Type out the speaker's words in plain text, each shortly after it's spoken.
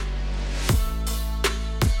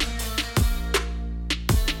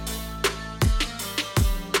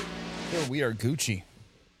we are Gucci.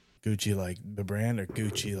 Gucci like the brand, or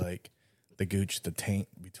Gucci like the gooch, the taint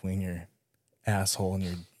between your asshole and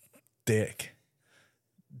your dick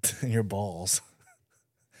and your balls.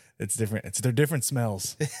 It's different. They're different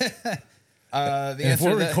smells. If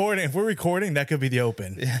we're recording, that could be the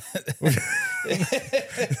open.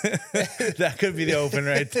 That could be the open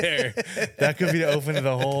right there. That could be the open of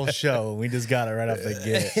the whole show. We just got it right off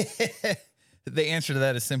the get. The answer to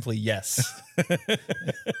that is simply yes. The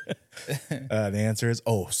answer is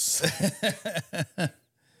os.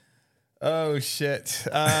 Oh shit!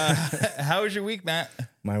 How was your week, Matt?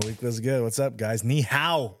 My week was good. What's up, guys? Ni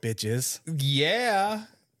hao, bitches. Yeah,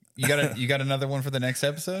 you got another one for the next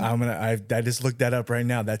episode. I just looked that up right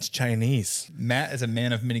now. That's Chinese. Matt is a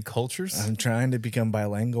man of many cultures. I'm trying to become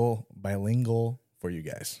bilingual for you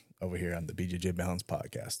guys over here on the BJJ Balance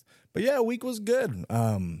podcast. But yeah, week was good.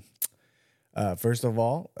 First of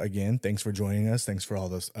all, again, thanks for joining us. Thanks for all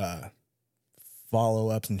those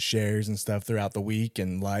follow-ups and shares and stuff throughout the week,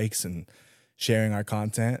 and likes and sharing our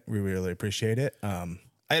content. We really appreciate it. I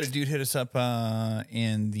had a dude hit us up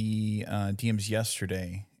in the DMs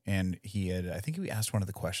yesterday, and I think he asked one of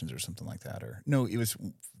the questions or something like that. Or no, it was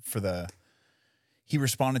he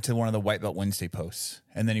responded to one of the White Belt Wednesday posts,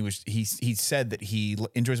 and then he said that he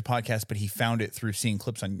enjoys the podcast, but he found it through seeing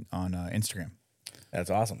clips on Instagram. That's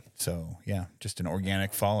awesome. So yeah, just an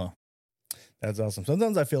organic follow. That's awesome.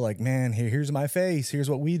 Sometimes I feel like, man, here's my face. Here's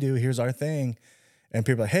what we do. Here's our thing. And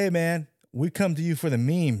people are like, hey, man, we come to you for the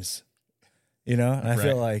memes. You know? And I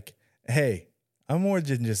feel like, hey, I'm more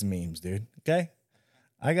than just memes, dude. Okay?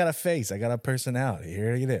 I got a face. I got a personality.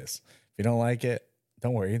 Here it is. If you don't like it,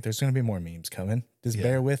 don't worry. There's going to be more memes coming. Just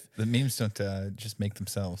bear with. The memes don't just make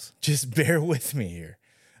themselves. Just bear with me here.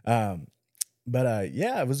 But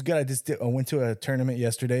yeah, it was good. I went to a tournament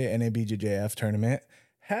yesterday, NABJJF tournament.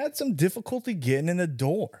 Had some difficulty getting in the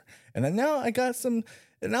door. And then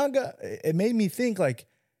it made me think, like,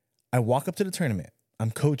 I walk up to the tournament.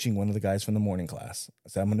 I'm coaching one of the guys from the morning class. I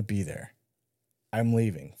said, I'm going to be there. I'm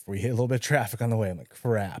leaving. We hit a little bit of traffic on the way. I'm like,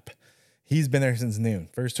 crap. He's been there since noon.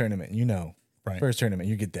 First tournament, right? First tournament,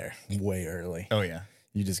 you get there way early. Oh, yeah.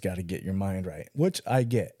 You just got to get your mind right, which I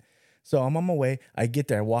get. So I'm on my way. I get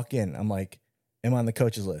there. I walk in. I'm like, am I on the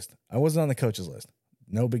coach's list? I wasn't on the coach's list.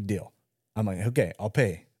 No big deal. I'm like, okay, I'll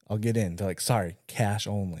pay. I'll get in. They're like, sorry, cash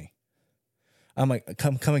only. I'm like,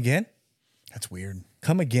 come again? That's weird.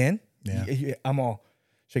 Come again? Yeah. I'm all,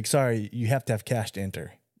 she's like, sorry, you have to have cash to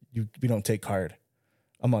enter. We don't take card.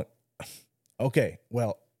 I'm like, okay,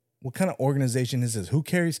 well, what kind of organization is this? Who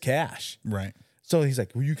carries cash? Right. So he's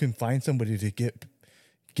like, well, you can find somebody to get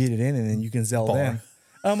it in, and then you can sell them.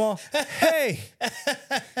 I'm all, hey,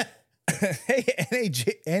 hey,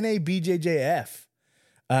 NABJJF.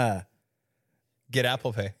 Get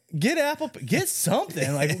Apple Pay. Get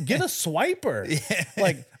something. Like, get a swiper. Yeah.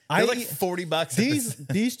 Like, I like $40.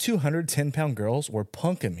 These 210-pound girls were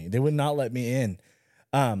punking me. They would not let me in.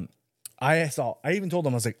 I even told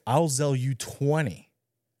them, I was like, I'll sell you 20.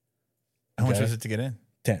 How much was it to get in?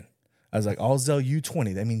 10. I was like, I'll sell you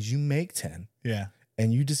 20. That means you make 10. Yeah.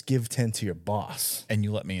 And you just give 10 to your boss. And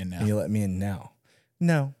you let me in now.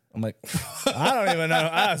 No. I'm like, I don't even know.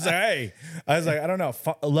 I was like, I don't know.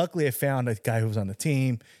 Luckily, I found a guy who was on the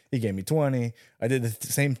team. He gave me 20. I did the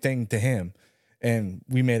same thing to him, and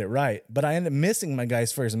we made it right. But I ended up missing my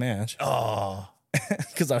guy's first match. Oh.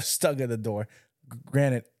 Because I was stuck at the door.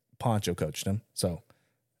 Granted, Poncho coached him, so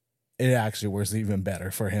it actually works even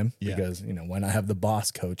better for him. Yeah. Because, when I have the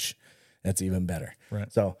boss coach, that's even better.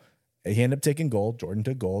 Right. So he ended up taking gold. Jordan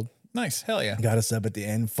took gold. Nice. Hell yeah. Got us up at the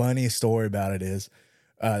end. Funny story about it is,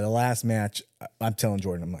 the last match, I'm telling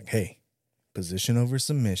Jordan, I'm like, hey, position over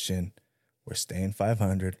submission. We're staying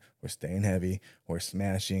 500. We're staying heavy. We're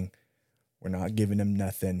smashing. We're not giving him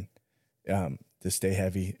nothing to stay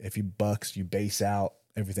heavy. If he bucks, you base out.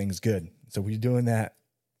 Everything's good. So we're doing that.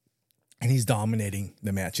 And he's dominating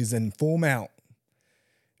the match. He's in full mount.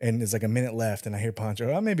 And there's like a minute left. And I hear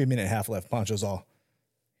Poncho, maybe a minute and a half left. Poncho's all,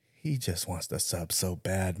 he just wants to sub so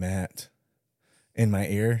bad, Matt, in my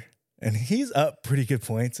ear. And he's up pretty good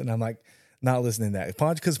points. And I'm like, not listening to that.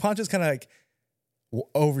 Because Poncho's kind of like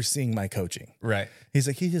overseeing my coaching. Right. He's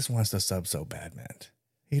like, he just wants to sub so bad, man.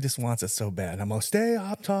 He just wants it so bad. I'm like, stay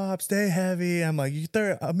up top, stay heavy. I'm like,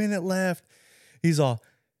 a minute left. He's all,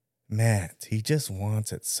 Matt, he just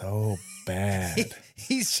wants it so bad.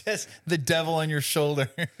 He's just the devil on your shoulder.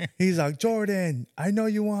 He's like, Jordan, I know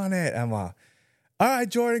you want it. I'm like, all right,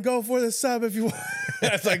 Jordan, go for the sub if you want.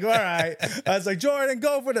 I was like, all right. I was like, Jordan,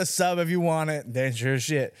 go for the sub if you want it. Then sure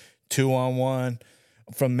shit, 2-on-1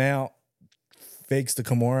 from Mount, fakes the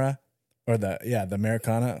Kimura, or the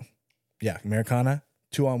Americana. Yeah, Americana,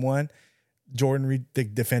 2-on-1. the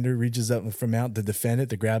defender reaches up from out to defend it,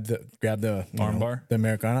 to grab the Armbar? the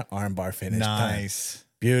Americana armbar finish. Nice.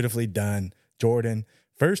 Beautifully done. Jordan,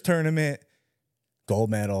 first tournament, gold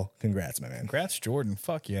medal. Congrats, my man. Congrats, Jordan.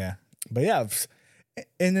 Fuck yeah. But yeah,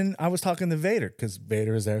 and then I was talking to Vader because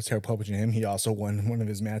Vader is there. It's Harold publishing him. He also won one of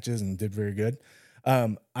his matches and did very good.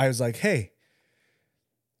 I was like, hey,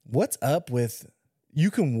 what's up with you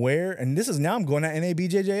can wear, and this is now I'm going at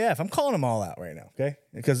NABJJF. I'm calling them all out right now, okay?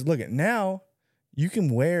 Because look at now, you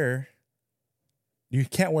can't wear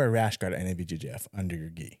a rash guard at NABJJF under your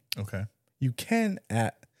gi. Okay. You can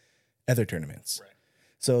at other tournaments. Right.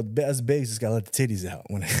 So as big just gotta let the titties out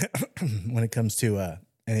when when it comes to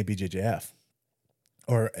NABJJF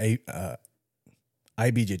or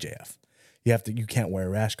IBJJF. You can't wear a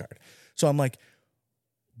rash guard. So I'm like,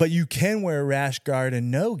 but you can wear a rash guard and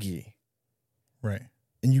no gi. Right.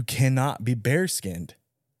 And you cannot be bare skinned.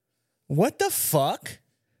 What the fuck?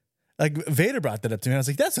 Like Vader brought that up to me. I was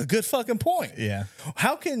like, that's a good fucking point. Yeah.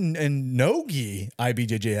 How can in no gi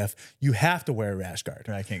IBJJF you have to wear a rash guard?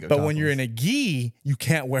 I can't go. But when you're in a gi, you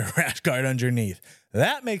can't wear a rash guard underneath.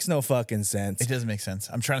 That makes no fucking sense. It doesn't make sense.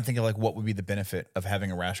 I'm trying to think of like what would be the benefit of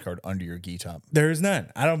having a rash guard under your gi top. There is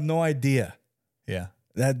none. I have no idea. Yeah.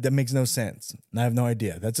 That makes no sense. I have no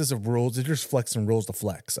idea. That's just a rules. They're just flexing rules to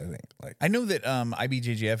flex, I think. Like I know that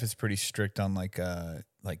IBJJF is pretty strict on like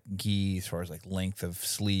gi as far as like length of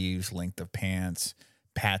sleeves, length of pants,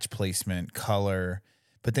 patch placement, color.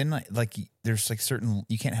 But then like there's like certain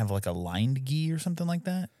you can't have like a lined gi or something like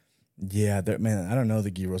that. Yeah, man, I don't know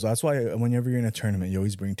the gi rules. That's why whenever you're in a tournament, you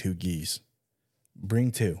always bring 2 gis.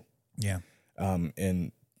 Bring 2. Yeah.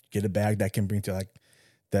 And get a bag that can bring to like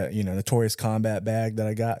the Notorious Combat bag that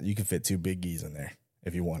I got. You can fit 2 big gis in there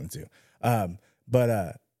if you wanted to.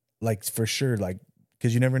 But like for sure, like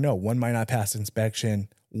because you never know, one might not pass inspection,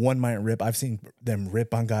 one might rip. I've seen them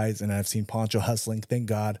rip on guys, and I've seen Poncho hustling. Thank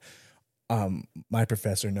God, my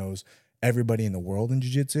professor knows everybody in the world in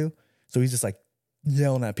jiu-jitsu, so he's just like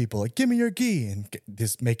yelling at people like, "Give me your gi," and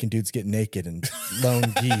just making dudes get naked and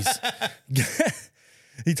loan gis.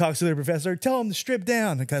 He talks to their professor, tell him to strip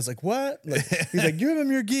down. The guy's like, what? Like, he's like, give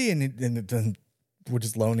him your gi. And then we're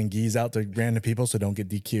just loaning gis out to random people so don't get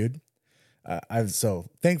DQ'd.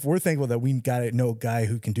 We're thankful that we got to know a guy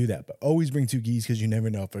who can do that. But always bring 2 gis because you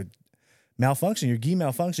never know if a malfunction, your gi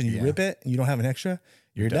malfunction, you rip it, and you don't have an extra,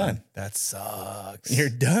 you're done. That sucks. You're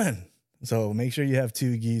done. So make sure you have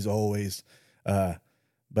 2 gis always.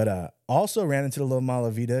 But also ran into the Little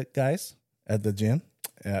Malavita guys at the gym.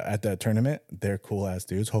 At the tournament. They're cool ass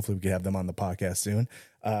dudes. Hopefully we can have them on the podcast soon.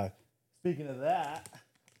 Speaking of that,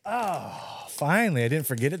 finally, I didn't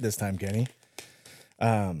forget it this time, Kenny.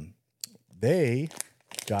 They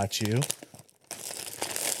got you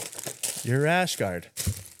your rash guard.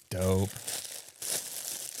 Dope.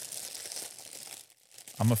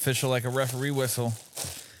 I'm official like a referee whistle.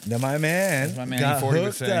 Now my man, got E40 would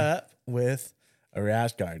hooked say. up with a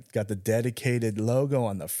rash guard. It's got the dedicated logo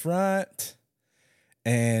on the front.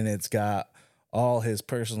 And it's got all his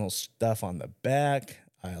personal stuff on the back.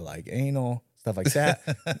 I like anal, stuff like that.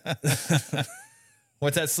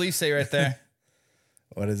 What's that sleeve say right there?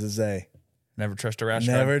 What does it say? Never trust a rash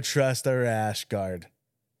guard. Never trust a rash guard.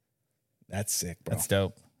 That's sick, bro. That's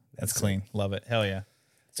dope. That's clean. Love it. Hell yeah.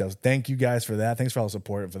 So thank you guys for that. Thanks for all the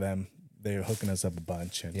support for them. They're hooking us up a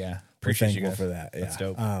bunch. And Yeah. we're Appreciate you thankful guys. for that. That's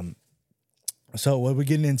Yeah. dope. So what are we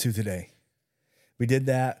getting into today? We did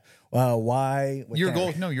that. Why? Your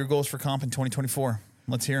goals for comp in 2024.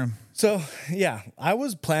 Let's hear them. So yeah, I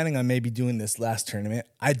was planning on maybe doing this last tournament.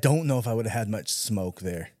 I don't know if I would have had much smoke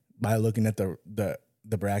there by looking at the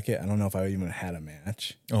bracket. I don't know if I even had a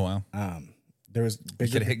match. Oh, wow. There was You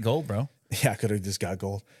bigger. could have hit gold, bro. Yeah, I could have just got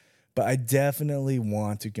gold, but I definitely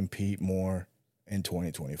want to compete more in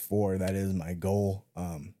 2024. That is my goal.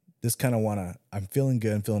 Just kind of I'm feeling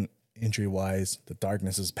good. I'm feeling injury wise. The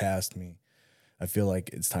darkness has passed me. I feel like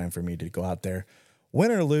it's time for me to go out there, win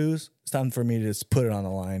or lose. It's time for me to just put it on the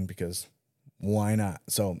line because why not?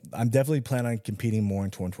 So I'm definitely planning on competing more in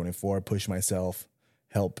 2024, push myself,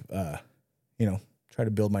 help, try to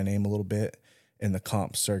build my name a little bit in the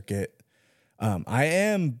comp circuit. I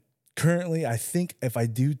am currently, I think if I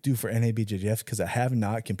do for NABJJF, because I have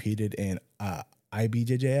not competed in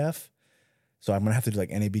IBJJF, so I'm going to have to do like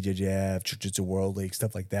NABJJF, Jiu-Jitsu World League,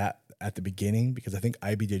 stuff like that at the beginning, because I think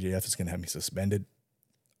IBJJF is going to have me suspended.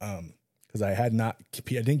 Because I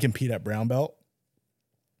didn't compete at brown belt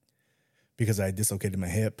because I dislocated my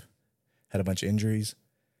hip, had a bunch of injuries.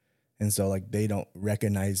 And so like they don't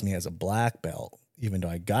recognize me as a black belt, even though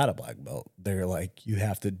I got a black belt. They're like, you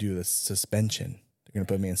have to do the suspension. They're going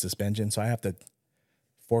to put me in suspension. So I have to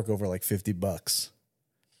fork over like $50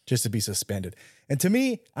 just to be suspended. And to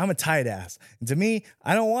me, I'm a tight ass. And to me,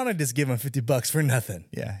 I don't want to just give him $50 for nothing.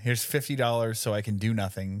 Yeah. Here's $50 so I can do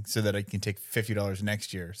nothing so that I can take $50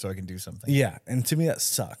 next year so I can do something. Yeah. And to me, that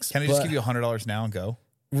sucks. Can I just give you $100 now and go?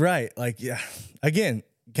 Right. Like, yeah. Again,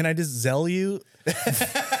 can I just Zell you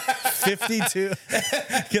 52?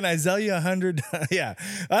 Can I Zell you 100? Yeah.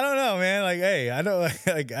 I don't know, man. Like, hey, I don't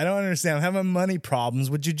understand. I'm having money problems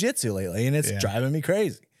with jiu-jitsu lately, and it's driving me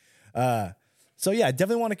crazy. So yeah, I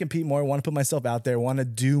definitely want to compete more, want to put myself out there, want to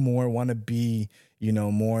do more, want to be,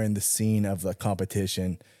 more in the scene of the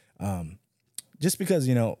competition. Just because,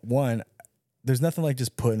 one, there's nothing like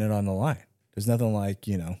just putting it on the line. There's nothing like,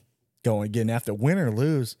 getting after win or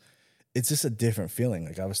lose. It's just a different feeling.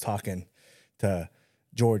 Like I was talking to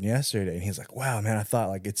Jordan yesterday and he's like, wow, man, I thought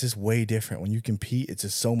like, it's just way different when you compete. It's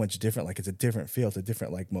just so much different. Like it's a different feel. It's a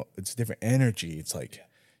different, it's different energy. It's like,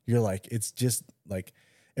 you're like, it's just like,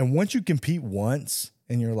 and once you compete once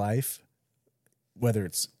in your life, whether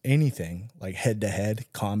it's anything like head to head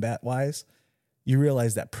combat wise, you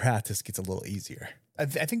realize that practice gets a little easier. I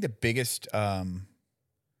think the biggest kind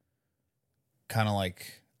of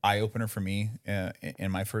like eye opener for me in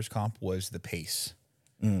my first comp was the pace.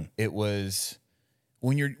 It was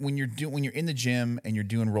when you're in the gym and you're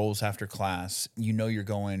doing rolls after class, you're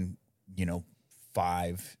going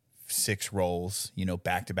 5, 6 rolls,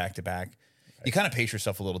 back to back to back. You kind of pace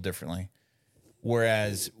yourself a little differently.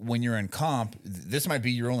 Whereas when you're in comp, this might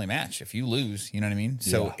be your only match. If you lose, you know what I mean?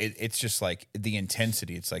 So it's just like the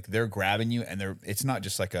intensity. It's like they're grabbing you and it's not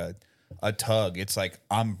just like a tug. It's like,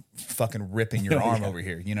 I'm fucking ripping your arm over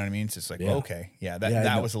here. You know what I mean? It's just like, okay. Yeah.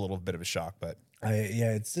 That was a little bit of a shock, but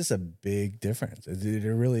it's just a big difference.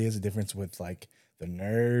 There really is a difference with like the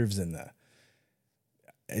nerves and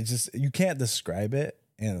it's just, you can't describe it.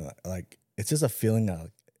 And like, it's just a feeling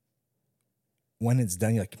of, when it's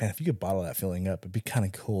done, you're like, man, if you could bottle that feeling up, it'd be kind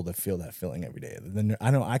of cool to feel that feeling every day.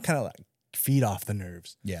 I kind of like feed off the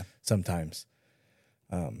nerves. Yeah. Sometimes.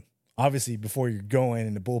 Obviously, before you're going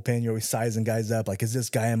in the bullpen, you're always sizing guys up. Like, is this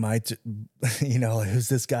guy who's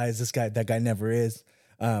this guy? Is this guy? That guy never is.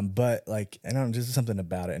 But like, I don't know, just something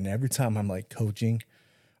about it. And every time I'm like coaching,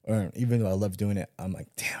 or even though I love doing it, I'm like,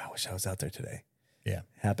 damn, I wish I was out there today. Yeah.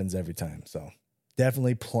 It happens every time. So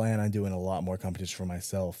definitely plan on doing a lot more competition for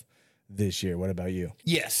myself this year. What about you?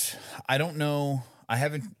 Yes. I don't know. I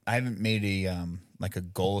haven't made a like a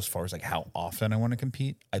goal as far as like how often I want to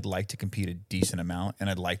compete. I'd like to compete a decent amount, and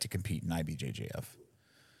I'd like to compete in IBJJF.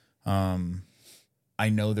 I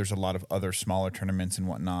know there's a lot of other smaller tournaments and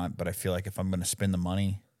whatnot, but I feel like if I'm going to spend the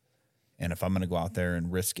money and if I'm going to go out there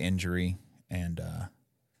and risk injury and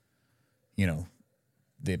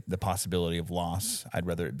the possibility of loss, I'd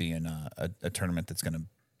rather it be in a tournament that's going to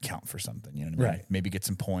count for something, you know what I mean? Right. Maybe get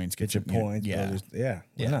some points, get your points. Yeah.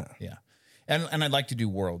 Why not? Yeah. And I'd like to do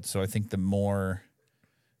worlds. So I think the more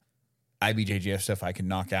IBJJF stuff I can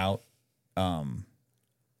knock out,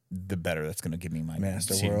 the better that's going to give me my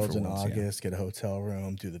Master Worlds in August, get a hotel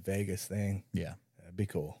room, do the Vegas thing. Yeah. That'd be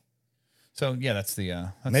cool. So yeah, that's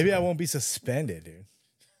the, maybe I won't be suspended, dude.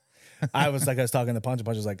 I was talking to Punch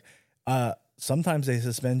was like, sometimes they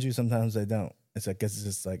suspend you, sometimes they don't. It's like, guess it's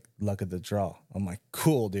just like luck of the draw. I'm like,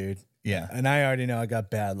 cool, dude. Yeah. And I already know I got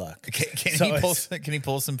bad luck. Can he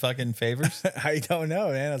pull some fucking favors? I don't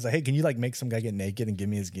know, man. I was like, hey, can you like make some guy get naked and give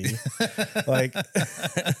me his gi? Like,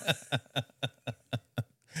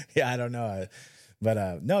 yeah, I don't know.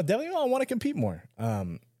 But no, definitely I want to compete more.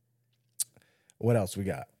 What else we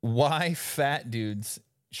got? Why fat dudes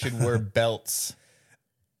should wear belts.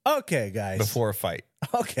 Okay, guys. Before a fight.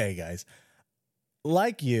 Okay, guys.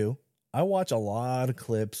 Like you, I watch a lot of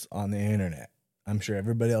clips on the internet. I'm sure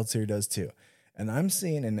everybody else here does too. And I'm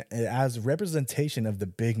seeing, as representation of the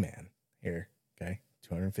big man here, okay,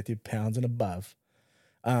 250 pounds and above,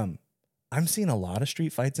 I'm seeing a lot of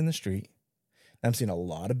street fights in the street. I'm seeing a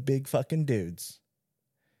lot of big fucking dudes.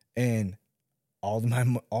 And all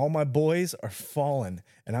my boys are falling.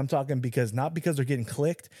 And I'm talking not because they're getting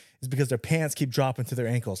clicked, it's because their pants keep dropping to their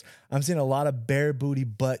ankles. I'm seeing a lot of bare booty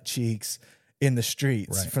butt cheeks in the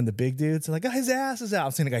streets from the big dudes. Like, oh, his ass is out.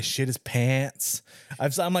 I'm seeing a guy shit his pants.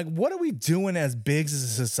 I'm like, what are we doing as bigs as a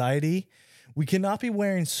society? We cannot be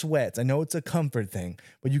wearing sweats. I know it's a comfort thing,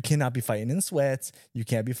 but you cannot be fighting in sweats. You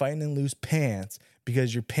can't be fighting in loose pants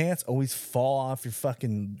because your pants always fall off your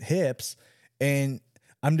fucking hips. And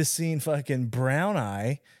I'm just seeing fucking brown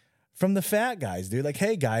eye from the fat guys, dude. Like,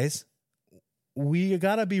 hey, guys, we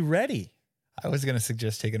got to be ready. I was going to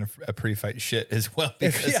suggest taking a pre-fight shit as well.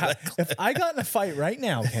 Because if I got in a fight right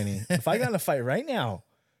now, Kenny, my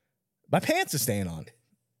pants are staying on.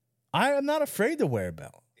 I am not afraid to wear a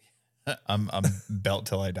belt. I'm belt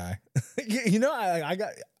till I die. You know, I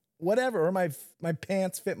got whatever, or my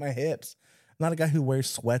pants fit my hips. I'm not a guy who wears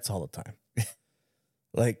sweats all the time.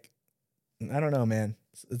 Like, I don't know, man.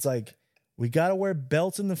 It's like we gotta wear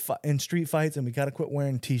belts in street fights, and we gotta quit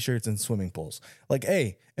wearing t-shirts in swimming pools. Like,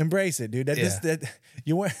 hey, embrace it, dude.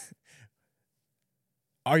 You wear.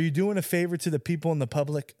 Are you doing a favor to the people in the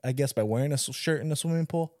public? I guess by wearing a shirt in a swimming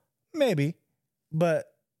pool, maybe, but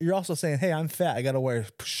you're also saying, hey, I'm fat. I gotta wear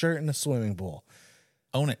a shirt in a swimming pool.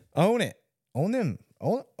 Own it. Own it. Own them.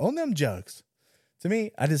 Own them jugs. To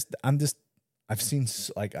me, I've seen,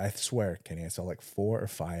 like, I swear, Kenny, I saw like 4 or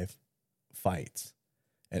 5 fights,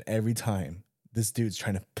 and every time this dude's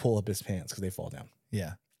trying to pull up his pants because they fall down.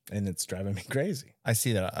 Yeah. And it's driving me crazy. I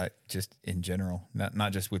see that. I just in general,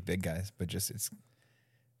 not just with big guys, but just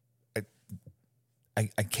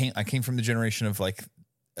I came from the generation of like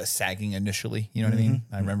sagging initially. You know what I mean?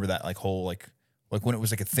 I remember that like whole like when it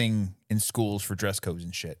was like a thing in schools for dress codes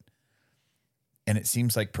and shit. And it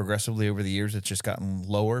seems like progressively over the years, it's just gotten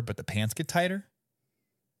lower, but the pants get tighter.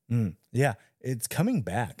 Yeah, it's coming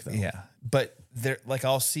back though. Yeah, but they're like,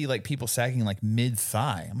 I'll see like people sagging like mid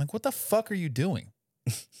thigh. I'm like, what the fuck are you doing?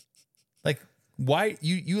 Like, why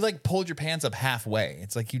you like pulled your pants up halfway?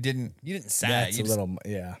 It's like you didn't sag. That's you a little,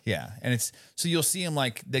 yeah. Yeah, and it's so you'll see them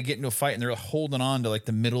like they get into a fight and they're holding on to like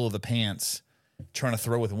the middle of the pants, trying to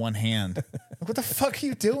throw with one hand. Like, what the fuck are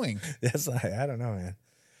you doing? Yes, I don't know,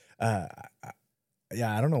 man.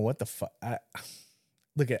 Yeah, I don't know what the fuck.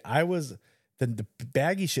 Look at the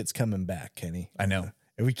baggy shit's coming back, Kenny. I know,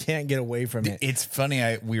 and we can't get away from it. It's funny.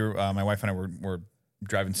 My wife and I were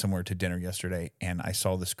driving somewhere to dinner yesterday, and I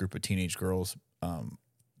saw this group of teenage girls,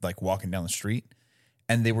 like walking down the street,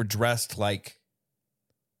 and they were dressed like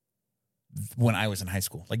when I was in high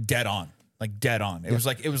school, like dead on. It was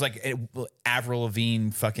like Avril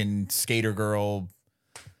Lavigne, fucking skater girl.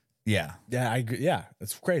 Yeah. Yeah, I agree. Yeah,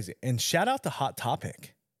 it's crazy. And shout out to Hot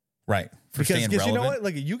Topic. Right. Because you know what?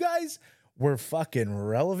 Like, you guys were fucking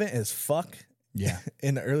relevant as fuck. Yeah.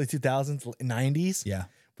 In the early 2000s, 90s. Yeah.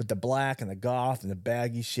 With the black and the goth and the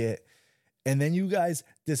baggy shit. And then you guys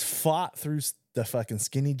just fought through the fucking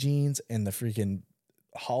skinny jeans and the freaking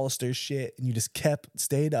Hollister shit. And you just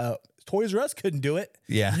stayed up. Toys R Us couldn't do it.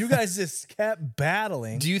 Yeah. You guys just kept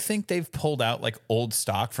battling. Do you think they've pulled out like old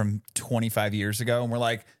stock from 25 years ago and we're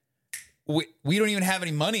like, we don't even have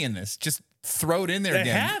any money in this. Just throw it in there they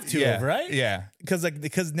again. Have to, right? Yeah.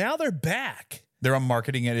 Because now they're back. They're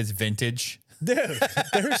marketing it as vintage. Dude,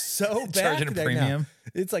 they're so back. Charging a premium. Now.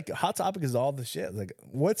 It's like Hot Topic is all the shit. Like,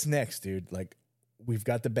 what's next, dude? Like, we've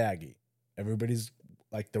got the baggy. Everybody's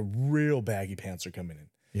like, the real baggy pants are coming in.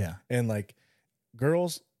 Yeah. And like,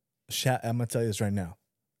 girls, I'm gonna tell you this right now.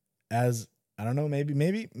 As I don't know,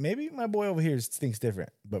 maybe my boy over here thinks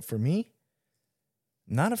different, but for me,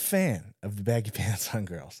 not a fan of the baggy pants on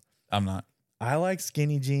girls. I'm not. I like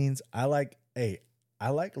skinny jeans. I like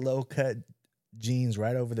low cut jeans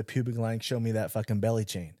right over the pubic line. Show me that fucking belly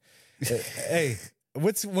chain. Hey,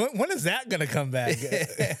 when is that gonna come back?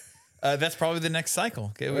 That's probably the next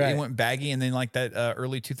cycle. It went baggy, and then like that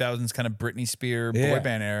early 2000s kind of Britney Spears boy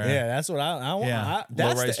band era. Yeah, that's what I want. Yeah.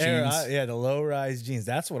 That's Low-rise the era. jeans. The low rise jeans.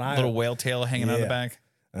 That's what I little whale tail hanging out the back.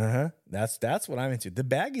 That's what I'm into. The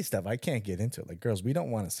baggy stuff, I can't get into it. Like, girls, we don't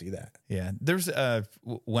want to see that. Yeah. There's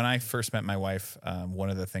when I first met my wife, one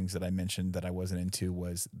of the things that I mentioned that I wasn't into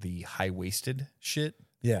was the high-waisted shit.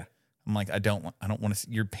 Yeah. I'm like, I don't want to.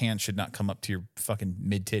 Your pants should not come up to your fucking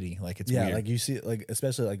mid titty. Like, it's weird. Like you see, like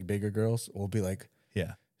especially like bigger girls will be like,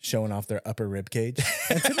 yeah, showing off their upper rib cage.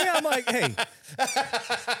 And to me, I'm like, hey,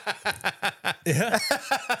 yeah,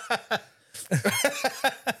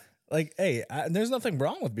 like, hey, there's nothing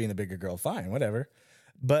wrong with being a bigger girl. Fine, whatever,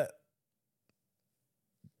 but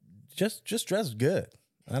just dress good.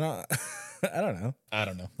 I don't know.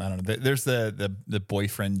 There's the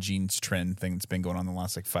boyfriend jeans trend thing that's been going on the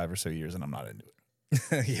last like 5 or so years, and I'm not into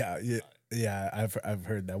it. yeah. I've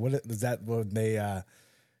heard that. What is that? What they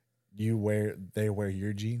they wear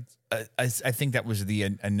your jeans? I think that was the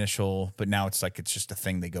initial, but now it's like it's just a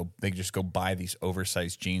thing. They just go buy these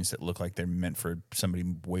oversized jeans that look like they're meant for somebody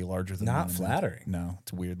way larger than them. Not flattering. No,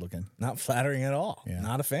 it's weird looking. Not flattering at all. Yeah.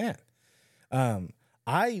 Not a fan.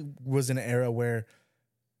 I was in an era where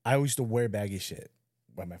I used to wear baggy shit.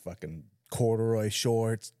 By my fucking corduroy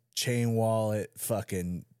shorts, chain wallet,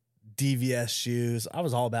 fucking DVS shoes. I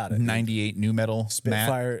was all about it. 98 new metal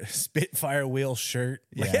Spitfire wheel shirt.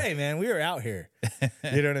 Like, Yeah. hey man, we were out here.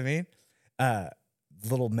 You know what I mean?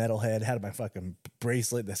 Little metalhead had my fucking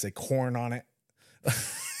bracelet that said corn on it.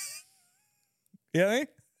 You know what I mean?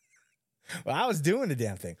 Well, I was doing the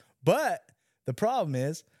damn thing. But the problem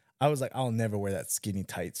is I was like, I'll never wear that skinny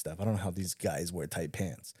tight stuff. I don't know how these guys wear tight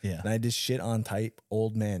pants. Yeah. And I just shit on tight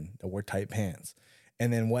old men that wear tight pants.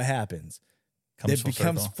 And then what happens? It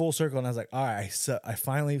becomes full circle. And I was like, all right, so I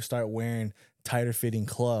finally start wearing tighter fitting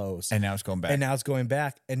clothes. And now it's going back. And now it's going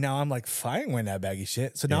back. And now I'm like, fine wearing that baggy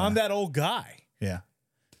shit. So now I'm that old guy. Yeah.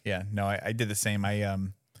 Yeah. No, I did the same. I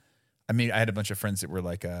had a bunch of friends that were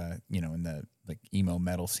like, in the like emo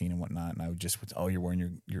metal scene and whatnot. And I would just, you're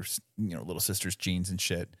wearing your little sister's jeans and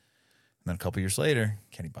shit. And then a couple years later,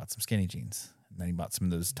 Kenny bought some skinny jeans. And then he bought some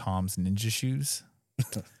of those Tom's Ninja shoes.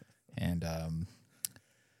 and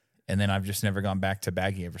then I've just never gone back to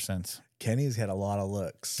baggy ever since. Kenny's had a lot of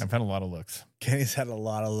looks. I've had a lot of looks. Kenny's had a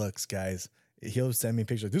lot of looks, guys. He'll send me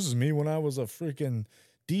pictures. This is me when I was a freaking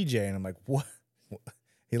DJ. And I'm like, what?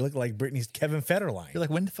 He looked like Britney's Kevin Federline. You're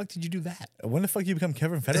like, when the fuck did you do that? When the fuck did you become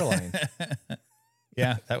Kevin Federline?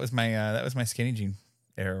 Yeah, that was my skinny jean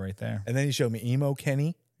era right there. And then he showed me emo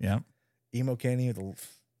Kenny. Yeah. Emo Kenny with a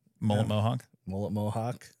mullet mohawk. Mullet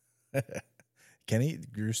mohawk. Kenny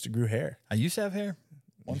grew hair. I used to have hair.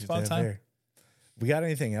 Once upon a time. Hair. We got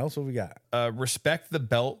anything else? What we got? Respect the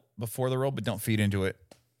belt before the roll, but don't feed into it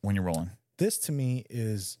when you're rolling. This to me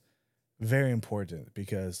is very important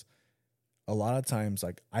because a lot of times,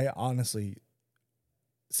 like I honestly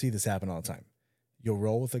see this happen all the time. You'll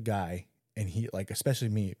roll with a guy and he like, especially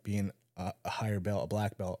me being a higher belt, a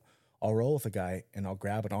black belt, I'll roll with a guy and I'll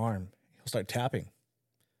grab an arm. He'll start tapping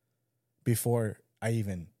before I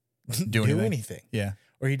even do anything. Yeah.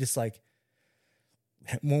 Or he just like,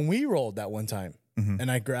 when we rolled that one time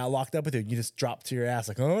and I locked up with you, you just dropped to your ass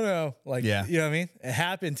like, oh no. Like, you know what I mean? It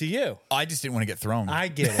happened to you. I just didn't want to get thrown. I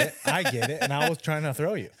get it. And I was trying to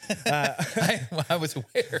throw you. I was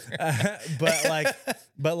aware.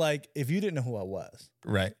 But like, if you didn't know who I was.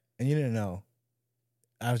 Right. And you didn't know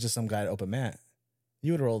I was just some guy at open mat,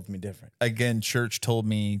 you would have rolled with me different. Again, Church told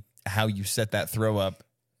me how you set that throw up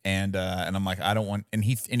and I'm like, I don't want, and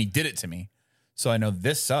he did it to me. So I know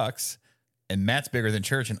this sucks. And Matt's bigger than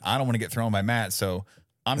Church, and I don't want to get thrown by Matt, so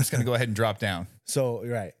I'm just going to go ahead and drop down. So,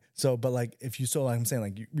 right. So, but like, if you, so like I'm saying,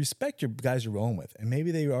 like, you respect your guys you're rolling with, and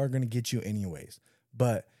maybe they are going to get you anyways,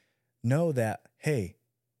 but know that, hey,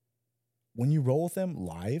 when you roll with them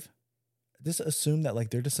live, just assume that like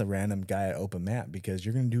they're just a random guy at open mat because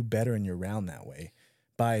you're going to do better in your round that way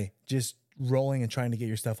by just rolling and trying to get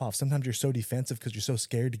your stuff off. Sometimes you're so defensive because you're so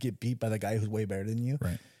scared to get beat by the guy who's way better than you.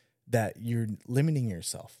 Right. That you're limiting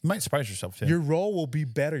yourself. You might surprise yourself too. Your roll will be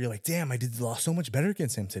better. You're like, damn, I did so much better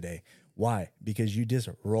against him today. Why? Because you just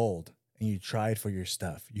rolled and you tried for your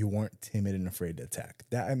stuff. You weren't timid and afraid to attack.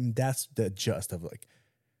 That's the gist of like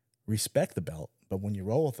respect the belt, but when you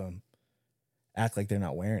roll with them, act like they're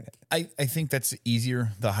not wearing it. I think that's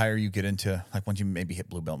easier the higher you get into, like once you maybe hit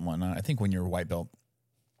blue belt and whatnot. I think when you're a white belt,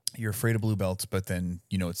 you're afraid of blue belts, but then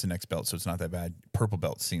it's the next belt, so it's not that bad. Purple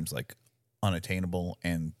belt seems like unattainable,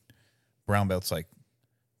 and brown belt's like,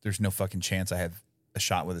 there's no fucking chance I have a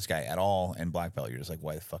shot with this guy at all. And black belt, you're just like,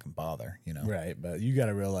 why the fucking bother? Right. But you got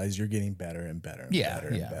to realize you're getting better and better and better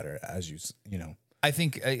and better as you know. I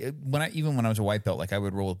think when I was a white belt, like I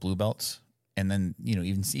would roll with blue belts, and then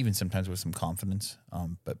even sometimes with some confidence.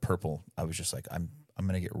 But purple, I was just like, I'm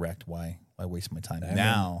gonna get wrecked. Why waste my time?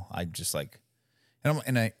 Now I just like,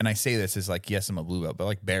 and I say this is like, yes, I'm a blue belt, but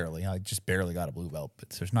like barely. I just barely got a blue belt.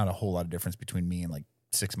 But there's not a whole lot of difference between me and like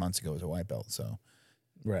 6 months ago as a white belt. So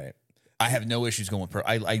right. I have no issues going with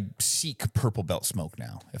purple. I seek purple belt smoke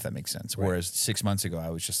now, if that makes sense. Right. Whereas 6 months ago, I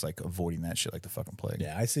was just like avoiding that shit like the fucking plague.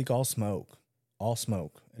 Yeah, I seek all smoke. All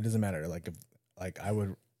smoke. It doesn't matter. Like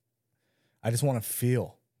I just want to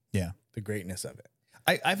feel the greatness of it.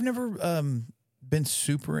 I've never been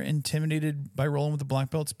super intimidated by rolling with the black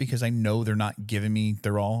belts because I know they're not giving me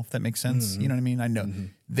their all, if that makes sense. Mm-hmm. You know what I mean? I know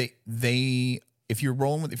they if you're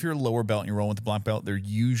a lower belt and you're rolling with the black belt, they're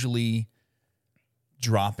usually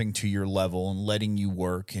dropping to your level and letting you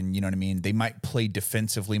work. And you know what I mean? They might play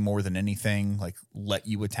defensively more than anything, like let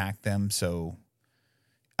you attack them. So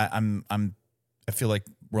I feel like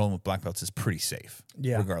rolling with black belts is pretty safe,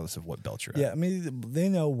 regardless of what belt you're at. Yeah, I mean, they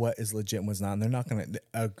know what is legit and what's not, and they're not going to,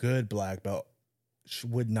 a good black belt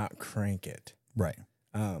would not crank it. Right.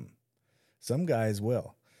 Some guys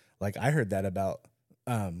will. Like, I heard that about,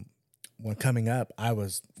 when coming up, I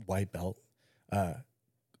was white belt,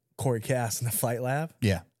 Corey Cass in the Fight Lab.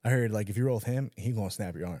 Yeah. I heard, like, if you roll with him, he's going to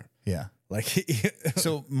snap your arm. Yeah. Like,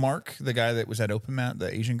 so Mark, the guy that was at Open Mat,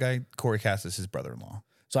 the Asian guy, Corey Cass is his brother-in-law.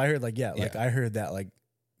 So I heard, like, I heard that, like,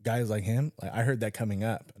 guys like him, like, I heard that coming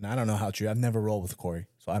up. And I don't know how true. I've never rolled with Corey,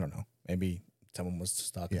 so I don't know. Maybe someone was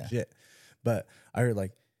just talking shit. But I heard,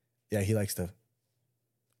 like, he likes to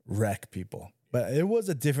wreck people. But it was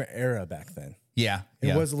a different era back then. Yeah.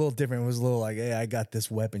 It was a little different. It was a little like, hey, I got this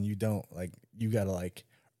weapon. You don't. Like, you got to like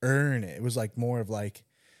earn it. It was like more of like,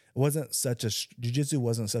 it wasn't such a, jiu-jitsu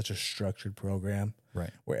wasn't such a structured program.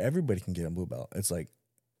 Right. Where everybody can get a blue belt. It's like,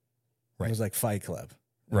 it was like Fight Club.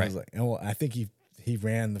 It Right. was like, and well, I think he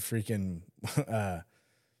ran the freaking,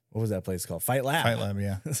 what was that place called? Fight Lab. Fight Lab,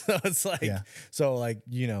 yeah. So it's like, Yeah. so like,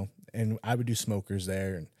 you know, and I would do smokers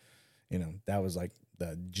there. And, you know, that was like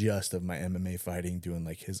the gist of my MMA fighting, doing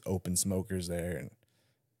like his open smokers there, and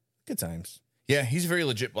good times. Yeah, he's a very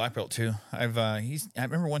legit black belt too. I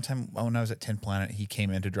remember one time when I was at 10 Planet, he came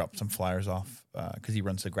in to drop some flyers off because he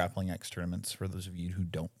runs the Grappling X tournaments. For those of you who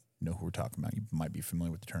don't know who we're talking about, you might be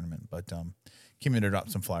familiar with the tournament, but came in to drop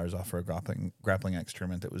some flyers off for a Grappling X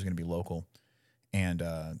tournament that was going to be local, and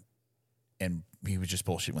he was just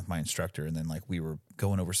bullshitting with my instructor, and then like we were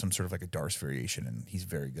going over some sort of like a Darce variation, and he's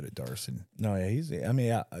very good at Darce, and No,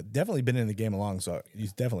 yeah, definitely been in the game along, so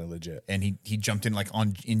he's definitely legit. and he jumped in like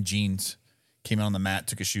in jeans, came out on the mat,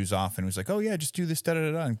 took his shoes off, and was like, "Oh yeah, just do this, da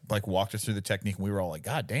da da," and like walked us through the technique. And we were all like,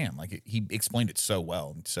 "God damn!" Like he explained it so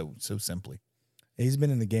well and so simply. He's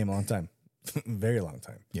been in the game a long time, very long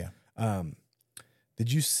time. Yeah.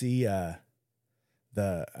 Did you see the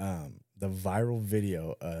viral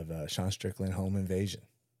video of Sean Strickland home invasion?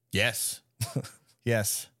 Yes.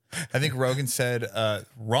 Yes. I think Rogan said,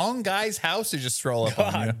 "Wrong guy's house to just stroll up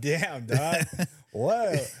on." You know? God damn, dog.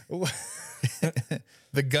 Whoa.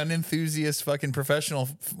 The gun enthusiast, fucking professional,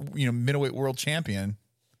 middleweight world champion.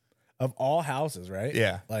 Of all houses, right?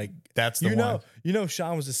 Yeah. Like That's the one. You know,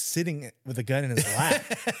 Sean was just sitting with a gun in his lap.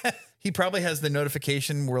 He probably has the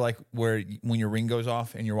notification where when your ring goes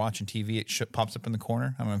off and you're watching TV, it pops up in the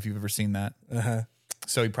corner. I don't know if you've ever seen that. Uh-huh.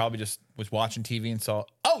 So he probably just was watching TV and saw,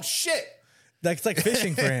 "Oh shit." That's like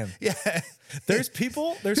fishing for him. Yeah. There's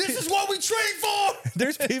people. This is what we train for.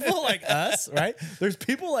 There's people like us, right? There's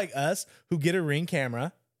people like us who get a ring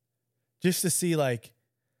camera just to see like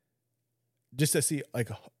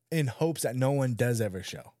in hopes that no one does ever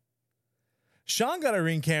show. Sean got a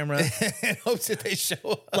ring camera In hopes that they show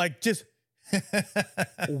up. like just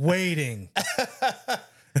waiting.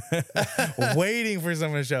 Waiting for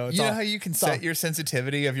someone to show. It's You know all- how you can set your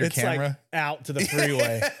sensitivity of your it's camera? like out to the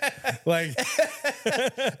freeway. Like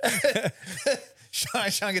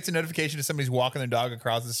Sean gets a notification if somebody's walking their dog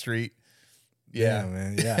across the street. yeah,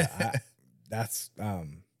 man. Yeah. That's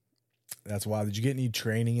wild. Did you get any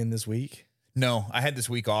training in this week? No, I had this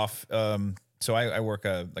week off. So I work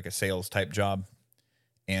a sales type job,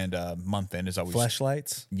 and month end is always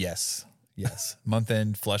Fleshlights? Yes. Month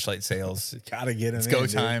end fleshlight sales. Gotta get them. It's go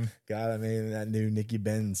time. Gotta that new Nikki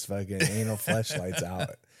Benz fucking anal fleshlights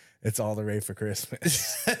out. It's all the rage for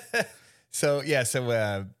Christmas. So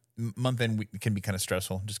month end can be kind of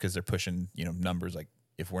stressful just because they're pushing numbers like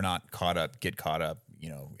if we're not caught up, get caught up.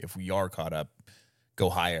 If we are caught up, go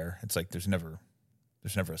higher. It's like there's never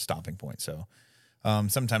a stopping point. So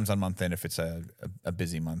sometimes on month end, if it's a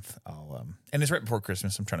busy month, I'll and it's right before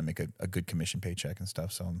Christmas. I'm trying to make a good commission paycheck and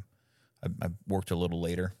stuff. So I worked a little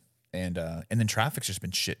later, and then traffic's just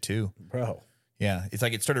been shit too, Bro. Yeah, it's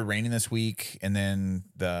like it started raining this week, and then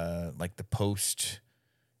the post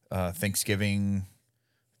Thanksgiving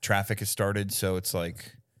traffic has started. So it's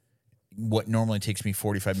like what normally takes me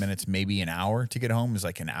 45 minutes, maybe an hour to get home, is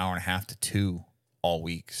like an hour and a half to 2 all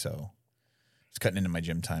week. So it's cutting into my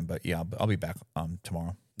gym time. But yeah, I'll be back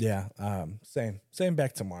tomorrow. Yeah. Same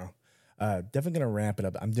back tomorrow. Definitely gonna ramp it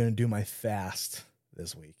up. I'm gonna do my fast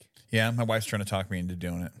this week. Yeah, my wife's trying to talk me into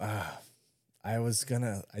doing it. I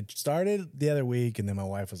started the other week, and then my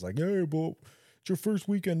wife was like, "Hey, bro, it's your first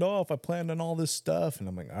weekend off. I planned on all this stuff." And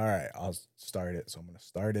I'm like, "All right, I'll start it." So I'm going to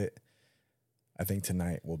start it. I think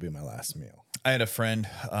tonight will be my last meal. I had a friend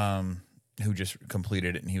who just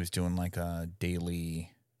completed it, and he was doing like a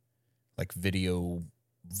daily like video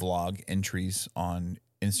vlog entries on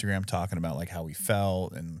Instagram talking about like how he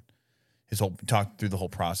felt and talked through the whole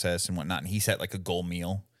process and whatnot. And he set like a goal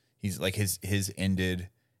meal. He's like his ended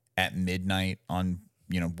at midnight on,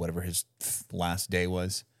 whatever his last day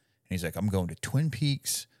was. And he's like, "I'm going to Twin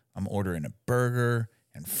Peaks. I'm ordering a burger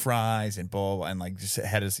and fries and blah, blah, blah." And like just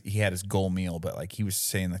he had his goal meal, but like he was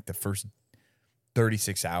saying like the first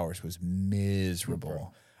 36 hours was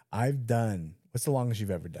miserable. I've done, what's the longest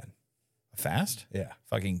you've ever done? Fast? Yeah.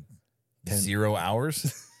 Fucking 0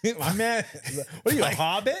 hours. My man, what are you, a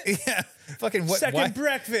hobbit? Yeah. Fucking what? Second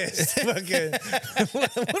breakfast. Fucking,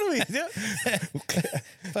 what do we do?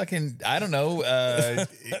 Fucking, I don't know.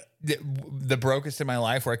 The brokest in my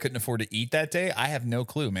life where I couldn't afford to eat that day. I have no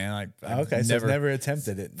clue, man. Okay, so never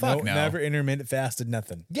attempted it. Fuck no. Never intermittent fasted,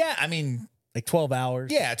 nothing. Yeah, I mean, like 12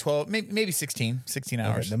 hours. Yeah, 12, maybe 16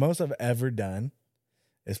 hours. Okay, the most I've ever done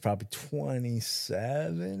is probably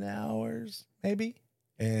 27 hours, maybe.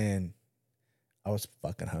 And I was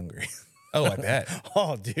fucking hungry. Oh, I bet.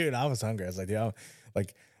 Oh, dude, I was hungry. I was like, dude,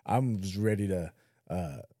 I'm just ready to.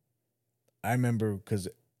 I remember because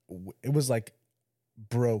it was like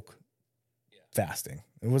broke fasting.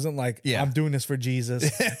 It wasn't like I'm doing this for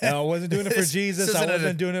Jesus. No, I wasn't doing it for Jesus. I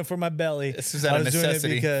wasn't doing it for my belly. This is out of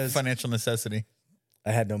necessity, because financial necessity.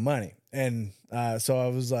 I had no money, and so I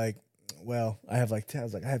was like, well, I have like I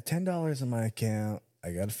have $10 in my account.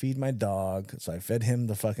 I got to feed my dog, so I fed him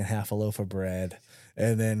the fucking half a loaf of bread,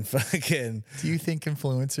 and then fucking. Do you think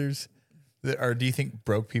influencers, or do you think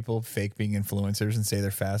broke people fake being influencers and say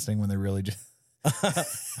they're fasting when they're really just?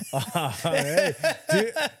 Hey,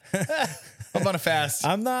 dude. I'm on a fast.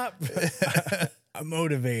 I'm not. I'm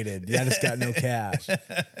motivated. Yeah, I just got no cash.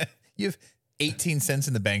 You have 18 cents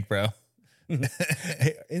in the bank, bro.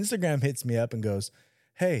 Hey, Instagram hits me up and goes,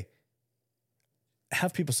 "Hey,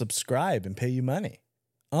 have people subscribe and pay you money."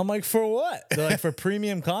 I'm like, "For what?" They're like, "For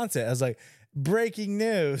premium content." I was like, "Breaking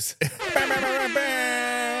news."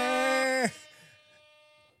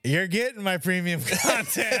 You're getting my premium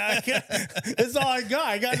content. That's all I got.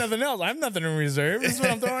 I got nothing else. I have nothing in reserve. This is what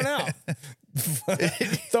I'm throwing out.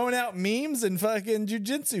 Throwing out memes and fucking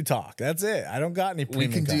jujitsu talk. That's it. I don't got any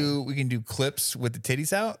premium content. We can do clips with the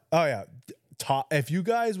titties out. Oh yeah. If you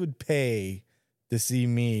guys would pay to see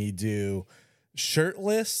me do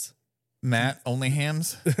shirtless, Matt, only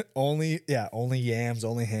hams, only yams,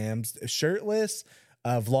 only hams, shirtless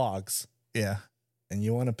vlogs. Yeah. And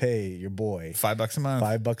you want to pay your boy $5 a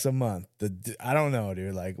month. $5 a month. I don't know,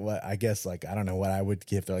 dude. Like what? I guess like I don't know what I would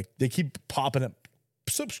give. They're like they keep popping up.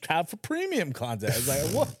 Subscribe for premium content. I was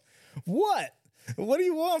like, what do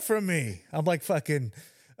you want from me? I'm like fucking.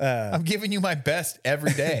 I'm giving you my best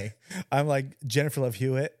every day. I'm like Jennifer Love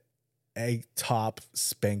Hewitt, a top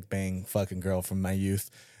spank bang fucking girl from my youth.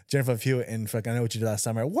 Jennifer Love Hewitt and fucking I Know What You Did Last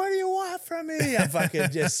Summer. What do you want from me? I'm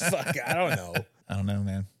fucking just fucking. I don't know. I don't know,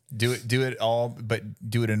 man. Do it all, but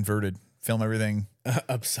do it inverted. Film everything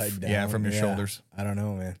upside down. Yeah, from your shoulders. I don't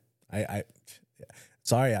know, man.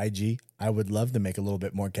 Sorry, IG. I would love to make a little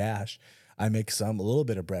bit more cash. I make a little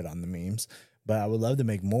bit of bread on the memes, but I would love to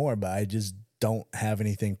make more, but I just don't have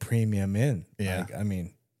anything premium in. Yeah. Like, I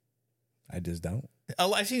mean, I just don't.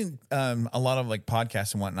 I've seen a lot of like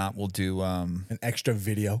podcasts and whatnot will do an extra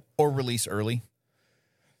video or release early.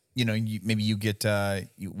 You know, maybe you get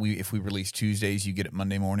if we release Tuesdays, you get it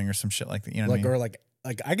Monday morning or some shit like that. You know, like what I mean? or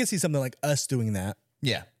like I can see something like us doing that.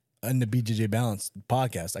 Yeah, on the BJJ Balance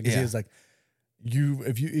podcast, I can see it's like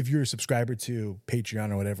if you're a subscriber to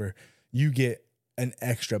Patreon or whatever, you get an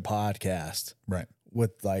extra podcast, right?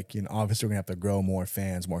 With like obviously we're gonna have to grow more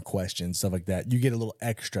fans, more questions, stuff like that. You get a little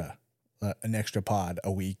extra, an extra pod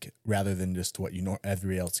a week rather than just what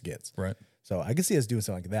everybody else gets, right? So I can see us doing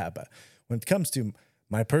something like that, but when it comes to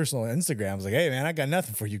my personal Instagram, I was like, hey, man, I got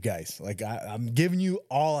nothing for you guys. Like, I'm giving you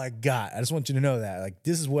all I got. I just want you to know that. Like,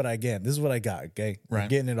 this is what I get. This is what I got, okay? Right. I'm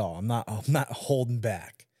getting it all. I'm not holding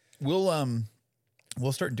back. We'll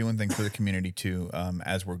start doing things for the community, too,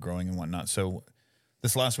 as we're growing and whatnot. So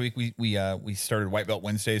this last week, we started White Belt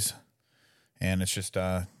Wednesdays, and it's just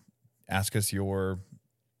ask us your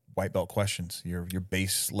white belt questions, your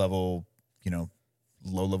base level,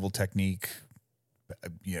 low level technique,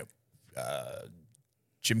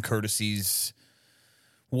 gym courtesies,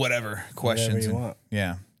 whatever questions. Whatever you want.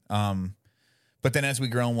 Yeah. But then as we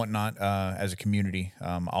grow and whatnot, as a community,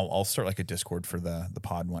 I'll start like a Discord for the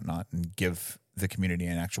pod and whatnot and give the community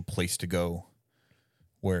an actual place to go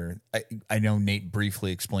where I know Nate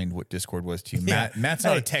briefly explained what Discord was to you. Yeah. Matt's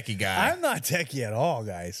not a techie guy. I'm not techie at all,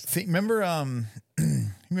 guys. Remember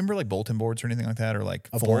like bulletin boards or anything like that, or like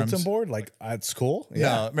a forums? Bulletin board like at school?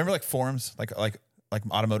 Yeah. No, remember like forums, like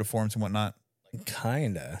automotive forums and whatnot?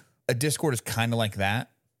 Kinda. A Discord is kind of like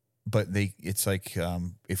that, but it's like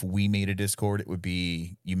if we made a Discord, it would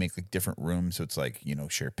be you make like different rooms, so it's like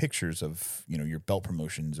share pictures of your belt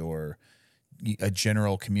promotions or a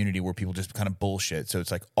general community where people just kind of bullshit. So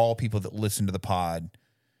it's like all people that listen to the pod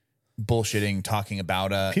bullshitting, talking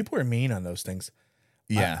about people are mean on those things.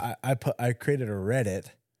 Yeah, I created a Reddit.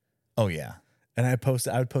 Oh yeah, and I would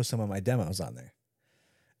post some of my demos on there,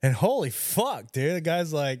 and holy fuck, dude, the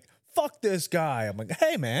guy's like, fuck this guy. I'm like,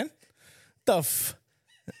 hey, man, I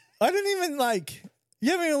didn't even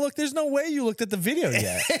you haven't even looked. There's no way you looked at the video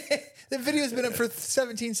yet. The video's been up for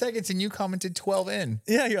 17 seconds and you commented 12 in.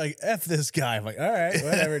 Yeah, you're like, F this guy. I'm like, all right,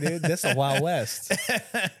 whatever, dude. That's a Wild West.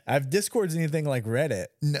 I've Discord's anything like Reddit.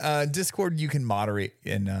 Discord, you can moderate.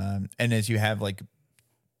 And as you have like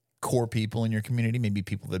core people in your community, maybe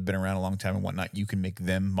people that have been around a long time and whatnot, you can make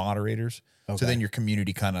them moderators. Okay. So then your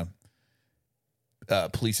community kind of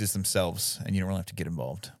polices themselves, and you don't really have to get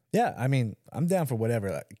involved. Yeah, I mean, I'm down for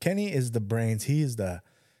whatever. Like, Kenny is the brains. He is the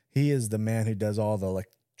man who does all the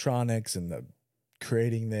electronics and the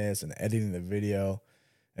creating this and editing the video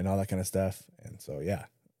and all that kind of stuff. And so, yeah,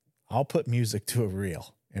 I'll put music to a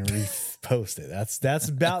reel and repost it. That's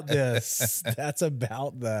about this. That's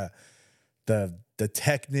about the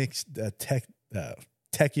techniques,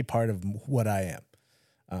 techie part of what I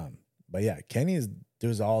am. But yeah, Kenny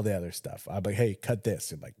does all the other stuff. I'm like, hey, cut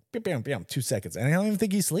this. And like, bam, bam, 2 seconds. And I don't even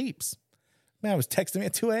think he sleeps. Man, I was texting me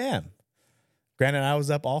at 2 a.m. Granted, I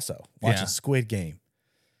was up also watching Squid Game.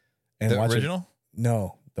 And The original?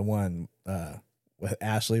 No, the one with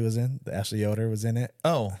Ashley was in. The Ashley Yoder was in it.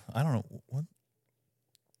 Oh, I don't know. What?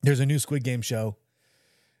 There's a new Squid Game show.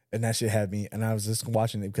 And that shit had me. And I was just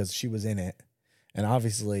watching it because she was in it. And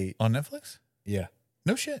obviously. On Netflix? Yeah.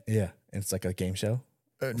 No shit. Yeah. And it's like a game show.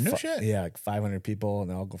 No shit. Yeah, like 500 people,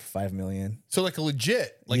 and I'll go for 5 million. So like a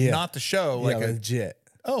legit, not the show. Yeah, Like legit.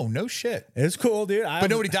 Oh, no shit. It's cool, dude.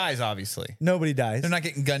 But nobody dies, obviously. Nobody dies. They're not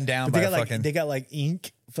getting gunned down But by they got like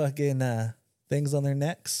ink fucking things on their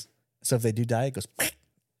necks. So if they do die, it goes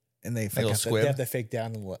and they have to fake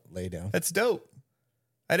down and lay down. That's dope.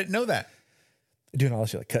 I didn't know that. They're doing all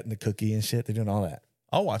this shit, like cutting the cookie and shit. They're doing all that.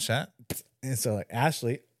 I'll watch that. And so like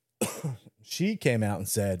Ashley, she came out and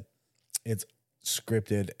said it's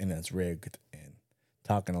scripted and it's rigged and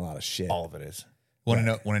talking a lot of shit. All of it is. Want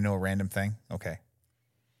to know a random thing? Okay.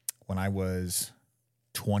 When I was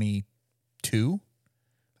 22,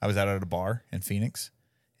 I was out at a bar in Phoenix,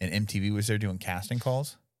 and MTV was there doing casting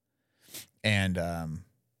calls. And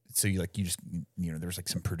so you just there was like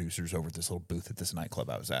some producers over at this little booth at this nightclub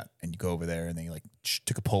I was at, and you go over there and they like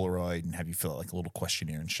took a Polaroid and have you fill out like a little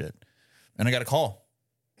questionnaire and shit. And I got a call,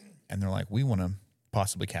 and they're like, "We want to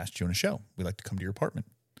possibly cast you in a show. We'd like to come to your apartment."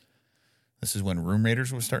 This is when Room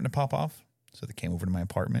Raiders was starting to pop off. So they came over to my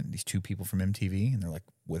apartment, these 2 people from MTV, and they're like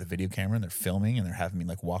with a video camera, and they're filming, and they're having me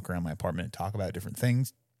like walk around my apartment and talk about different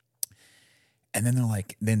things. And then they're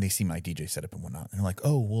like, then they see my DJ setup and whatnot. And they're like,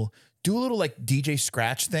 "Oh, well, do a little like DJ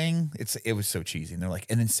scratch thing." It was so cheesy. And they're like,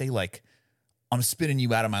 and then say like, "I'm spitting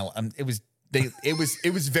you out of my," it was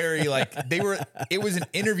very like it was an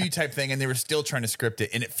interview type thing, and they were still trying to script it,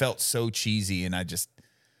 and it felt so cheesy, and I just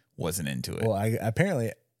wasn't into it. Well,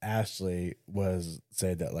 apparently Ashley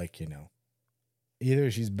said that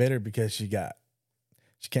either she's bitter because she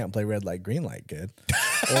can't play red light, green light good,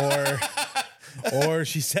 or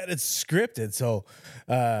she said it's scripted. So,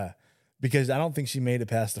 because I don't think she made it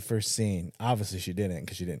past the first scene. Obviously she didn't,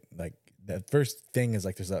 because she didn't like the first thing is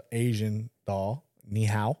like there's an Asian doll, Ni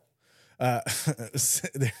Hao.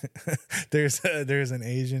 There's an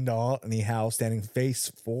Asian doll, Ni Hao, standing face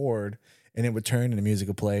forward, and it would turn and the music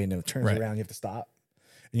would play, and it turns around. You have to stop,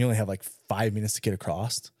 and you only have like 5 minutes to get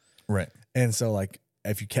across. Right. And so like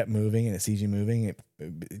if you kept moving and it sees you moving,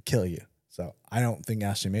 it'd kill you. So I don't think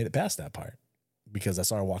Ashley made it past that part, because I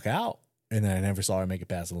saw her walk out and then I never saw her make it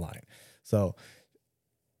past the line. So,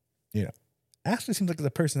 Ashley seems like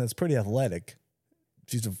the person that's pretty athletic.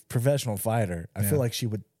 She's a professional fighter. I feel like she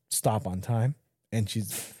would stop on time, and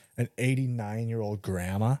she's an 89-year-old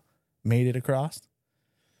grandma made it across.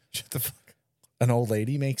 Shut the fuck. An old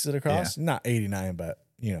lady makes it across. Yeah. Not 89, but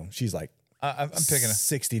she's like I'm picking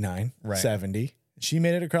 69, right. 70. She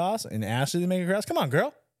made it across, and Ashley to make it across. Come on,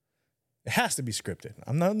 girl. It has to be scripted.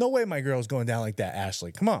 No way my girl's going down like that,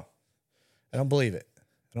 Ashley. Come on. I don't believe it.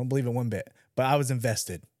 I don't believe it one bit. But I was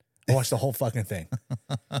invested. I watched the whole fucking thing.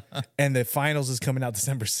 And the finals is coming out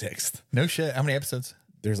December 6th. No shit. How many episodes?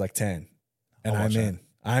 There's like 10. And I'm in.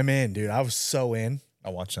 I'm in, dude. I was so in.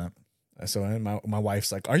 I'll watch that. So my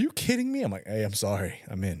wife's like, "Are you kidding me?" I'm like, "Hey, I'm sorry.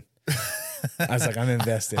 I'm in." I was like, "I'm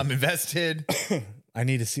invested. I'm invested." I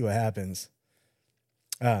need to see what happens.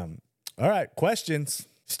 All right. Questions.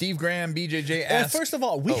 Steve Graham, BJJ asked. First of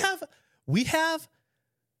all, we have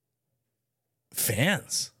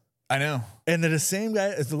fans. I know. And they're the same guy.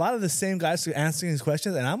 It's a lot of the same guys who are answering these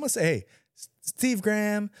questions. And I'm going to say, hey, Steve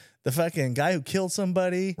Graham, the fucking guy who killed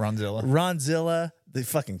somebody. Ronzilla. They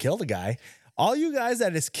fucking killed a guy. All you guys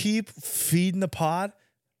that just keep feeding the pod,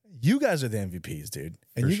 you guys are the MVPs, dude.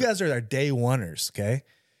 And you guys are our day oneers, okay?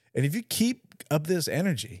 And if you keep up this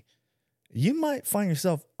energy, you might find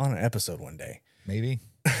yourself on an episode one day. Maybe.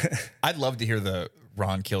 I'd love to hear the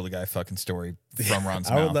Ron killed a guy fucking story from Ron's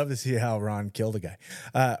mouth. I would love to see how Ron killed a guy.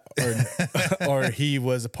 Or he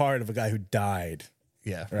was a part of a guy who died.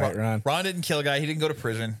 Yeah. Right, Ron? Ron didn't kill a guy. He didn't go to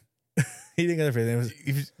prison. He didn't go to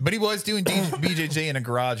prison. But he was doing BJJ in a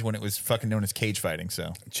garage when it was fucking known as cage fighting.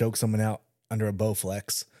 So choke someone out under a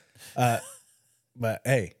Bowflex. But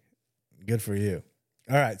hey, good for you.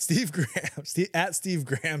 All right, Steve Graham, at Steve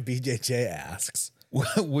Graham BJJ asks,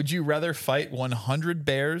 Would you rather fight 100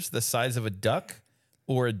 bears the size of a duck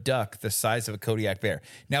or a duck the size of a Kodiak bear?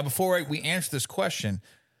 Now, before we answer this question,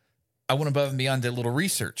 I went above and beyond a little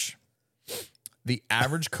research. The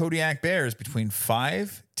average Kodiak bear is between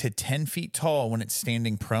 5 to 10 feet tall when it's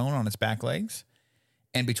standing prone on its back legs,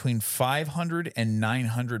 and between 500 and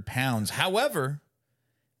 900 pounds. However,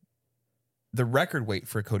 the record weight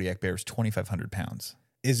for a Kodiak bear is 2,500 pounds.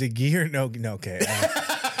 is it gi or no? No, okay.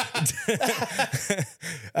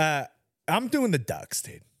 I'm doing the ducks,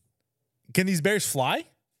 dude. Can these bears fly?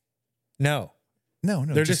 No. No,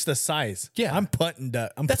 They're just the size. Yeah. I'm putting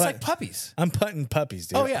That's like puppies. I'm putting puppies,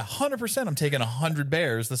 dude. Oh, yeah, 100%. I'm taking 100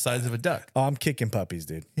 bears the size of a duck. Oh, I'm kicking puppies,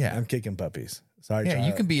 dude. Yeah. I'm kicking puppies. Sorry, Yeah, Charlie.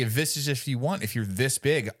 you can be as vicious if you want. If you're this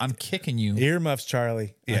big, I'm kicking you. Earmuffs,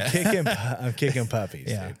 Charlie. Yeah. I'm kicking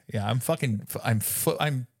puppies, Yeah, dude. yeah. I'm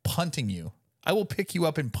punting you. I will pick you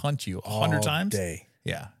up and punt you 100 All times. day.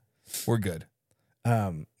 Yeah, we're good.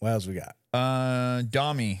 What else we got?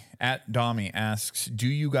 Dommy at Dommy asks, "Do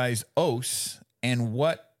you guys OS, and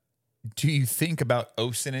what do you think about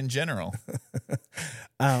OSIN in general?"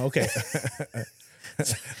 Okay.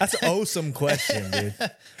 That's an awesome question, dude.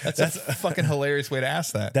 That's a fucking hilarious way to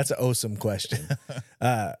ask that. That's an awesome question.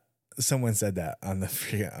 Someone said that on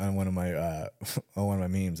on one of my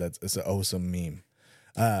memes. It's an awesome meme.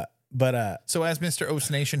 So, as Mr. OS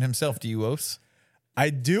Nation himself, do you OS? I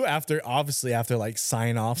do after like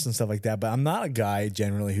sign offs and stuff like that, but I'm not a guy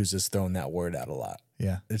generally who's just throwing that word out a lot.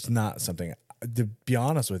 Yeah. It's not something, to be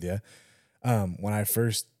honest with you. When I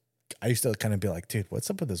used to kind of be like, dude, what's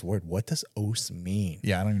up with this word? What does os mean?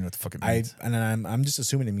 Yeah, I don't even know what the fuck it means. I'm just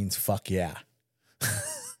assuming it means fuck yeah.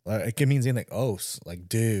 Like, it means anything like os, like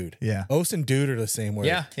dude. Yeah. Os and dude are the same word.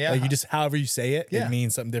 Yeah, yeah. Like you just, however you say it, Yeah. it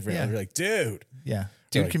means something different. Yeah. You're like, dude. Yeah.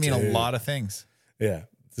 Dude Like, can mean a dude. lot of things. Yeah.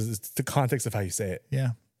 It's the context of how you say it.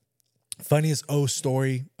 Yeah. Funniest os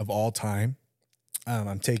story of all time.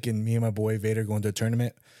 I'm taking me and my boy Vader going to a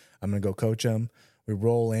tournament. I'm going to go coach him. We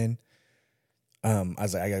roll in. I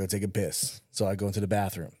was like, I gotta go take a piss. So I go into the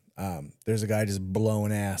bathroom. There's a guy just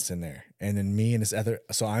blowing ass in there. And then me and this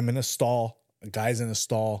so I'm in a stall, a guy's in the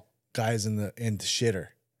stall, guy's in the shitter.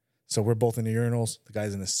 So we're both in the urinals, the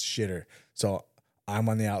guy's in the shitter. So I'm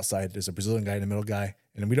on the outside. There's a Brazilian guy in the middle guy.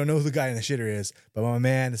 And we don't know who the guy in the shitter is, but my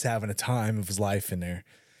man is having a time of his life in there.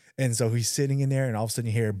 And so he's sitting in there, and all of a sudden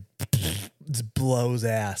you hear just blows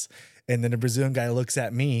ass. And then the Brazilian guy looks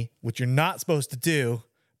at me, which you're not supposed to do.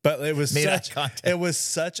 But it was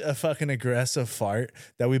such a fucking aggressive fart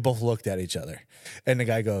that we both looked at each other. And the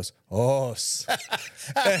guy goes, "Os."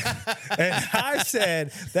 and I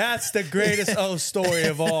said, "That's the greatest os story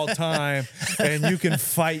of all time. And you can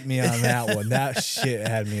fight me on that one." That shit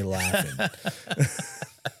had me laughing.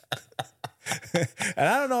 And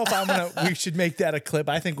I don't know if we should make that a clip.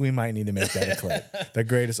 I think we might need to make that a clip. The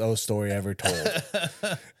greatest os story ever told.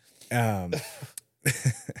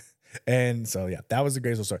 And so, yeah, that was the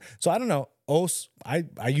greatest story. So I don't know. OS, I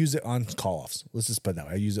use it on call-offs. Let's just put it that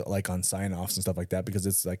way. I use it like on sign-offs and stuff like that because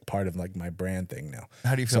it's like part of like my brand thing now.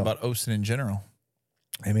 How do you feel about OSIN in general?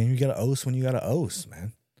 I mean, you got to OS when you got to OS,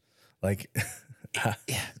 man. Like,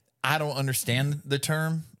 I don't understand the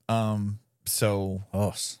term. So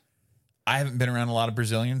OS. I haven't been around a lot of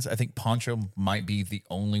Brazilians. I think Poncho might be the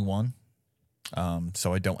only one.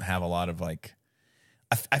 So I don't have a lot of like,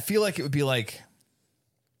 I feel like it would be like,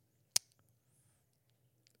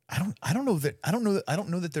 I don't know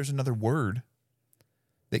that there's another word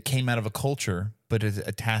that came out of a culture, but is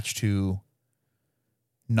attached to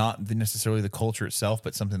not necessarily the culture itself,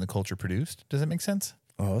 but something the culture produced. Does that make sense?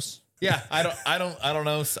 OS. Yeah. I don't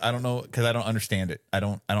know. Cause I don't understand it. I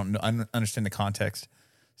don't understand the context.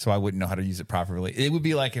 So I wouldn't know how to use it properly. It would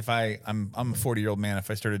be like if I'm a 40-year-old man.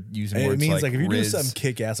 If I started using words, it means like if you do Riz, something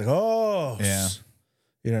kick ass, like, oh, yeah,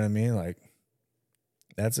 you know what I mean? Like,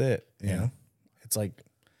 that's it. You Yeah. know, it's like,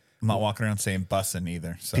 I'm not walking around saying bussin'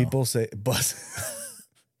 either. So people say bus.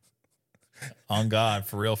 on God,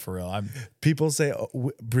 for real. People say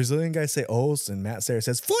Brazilian guys say os, and Matt Sayre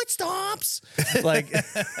says foot stomps. Like,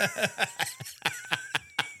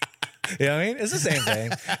 you know what I mean? It's the same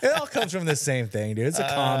thing. It all comes from the same thing, dude. It's a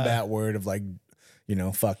combat word of like, you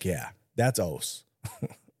know, fuck yeah. That's os.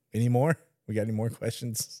 Any more? We got any more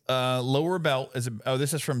questions? Lower belt is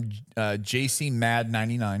this is from JC Mad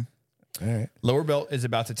 99. All right. Lower belt is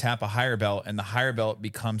about to tap a higher belt, and the higher belt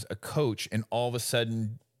becomes a coach, and all of a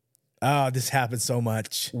sudden, Oh, this happens so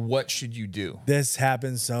much. what should you do? This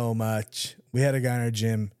happens so much. We had a guy in our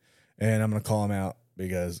gym, and I'm going to call him out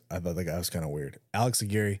because I thought the guy was kind of weird. Alex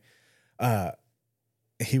Aguirre,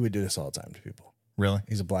 he would do this all the time to people. Really?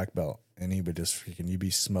 He's a black belt, and he would just freaking, you'd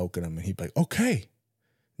be smoking him, and he'd be like, okay,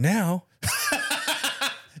 now.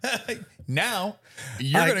 Now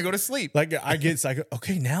you're going to go to sleep. Like I get, it's like,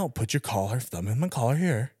 okay, now put your thumb in my collar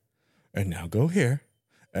here, and now go here,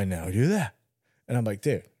 and now do that. And I'm like,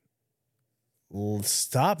 dude,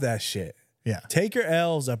 stop that shit. Yeah. Take your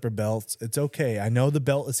L's, upper belts. It's okay. I know the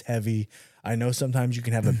belt is heavy. I know sometimes you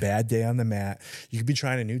can have a bad day on the mat. You could be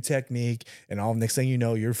trying a new technique, and all next thing you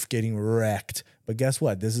know, you're getting wrecked. But guess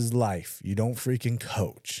what? This is life. You don't freaking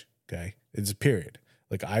coach. Okay. It's a period.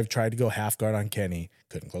 Like I've tried to go half guard on Kenny,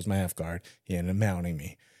 couldn't close my half guard. He ended up mounting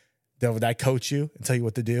me. Would I coach you and tell you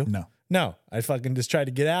what to do? No. I fucking just tried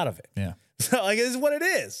to get out of it. Yeah. So like, this is what it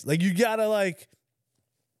is. Like you gotta like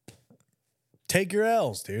take your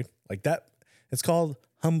L's, dude. Like that. It's called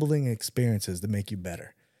humbling experiences that make you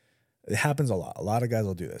better. It happens a lot. A lot of guys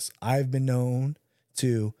will do this. I've been known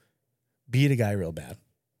to beat a guy real bad,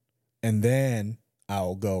 and then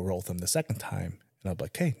I'll go roll them the second time, and I'll be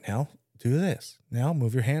like, "Hey, now do this. Now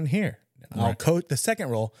move your hand here." I'll coach the second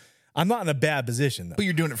roll. I'm not in a bad position though, But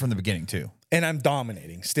you're doing it from the beginning too. and I'm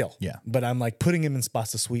dominating still. Yeah. But I'm like putting him in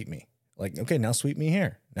spots to sweep me. Like, okay, now sweep me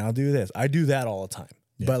here. Now do this. I do that all the time.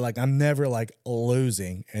 Yeah. But like I'm never like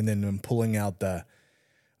losing and then I'm pulling out the,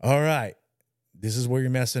 all right, this is where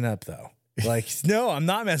you're messing up though. Like, no, I'm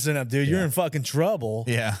not messing up, dude. You're in fucking trouble.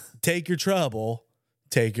 Yeah. Take your trouble.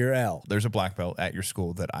 Take your L. There's a black belt at your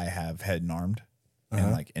school that I have head and armed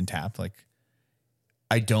and like and tapped. Like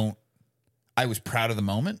I was proud of the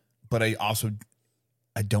moment, but I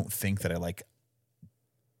don't think that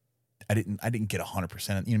I didn't get 100%.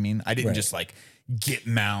 You know what I mean? I didn't just like get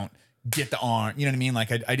the arm. You know what I mean?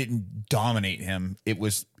 Like I didn't dominate him.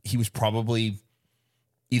 He was probably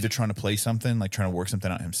either trying to play something, like trying to work something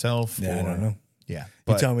out himself. Yeah, I don't know. Yeah.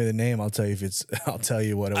 You tell me the name, I'll tell you I'll tell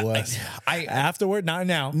you what it was. Afterward, not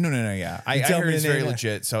now. No. Yeah. I heard it's very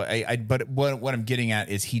legit. So but what I'm getting at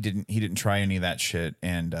is he didn't try any of that shit.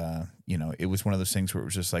 And, it was one of those things where it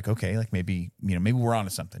was just like, okay, like maybe we're onto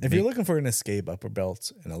something. If you're looking for an escape upper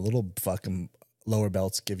belts and a little fucking lower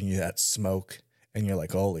belts giving you that smoke and you're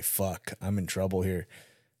like, holy fuck, I'm in trouble here.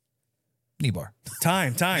 Knee bar.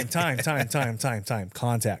 Time. Contact.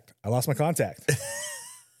 I lost my contact.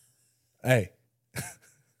 Hey,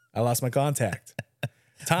 I lost my contact.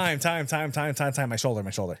 Time. My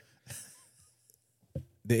shoulder.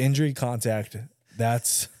 The injury contact,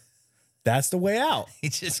 that's the way out. He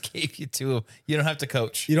just gave you two. You don't have to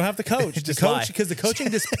coach. You don't have to coach. Just coach lie. because the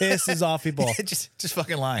coaching just pisses off people. just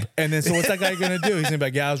fucking lie. And then so what's that guy gonna do? He's gonna be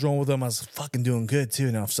like, yeah, I was rolling with him. I was fucking doing good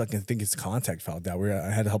too. Now I fucking think it's contact foul down.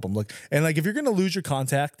 I had to help him look. And like, if you're gonna lose your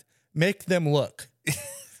contact, make them look,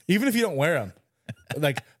 even if you don't wear them.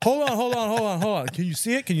 Like, hold on. Can you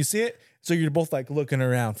see it? So you're both like looking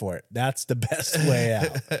around for it. That's the best way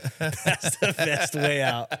out. That's the best way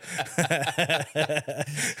out.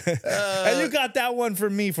 And you got that one for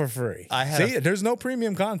me for free. There's no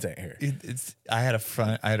premium content here. I had a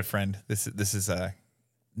friend. This is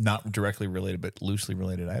not directly related, but loosely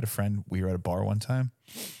related. I had a friend. We were at a bar one time,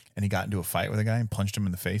 and he got into a fight with a guy and punched him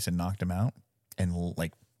in the face and knocked him out. And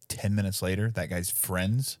like 10 minutes later, that guy's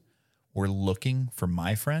friends were looking for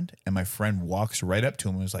my friend, and my friend walks right up to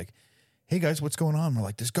him and was like, "Hey guys, what's going on?" We're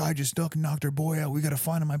like, "This guy just knocked our boy out. We got to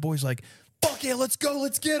find him." My boy's like, "Fuck yeah, let's go.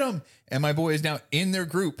 Let's get him." And my boy is now in their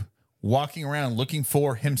group walking around looking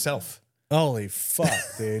for himself. Holy fuck,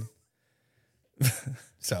 dude.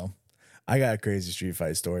 So I got a crazy street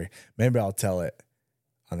fight story. Maybe I'll tell it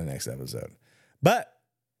on the next episode. But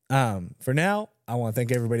for now, I want to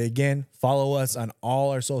thank everybody again. Follow us on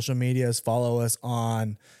all our social medias. Follow us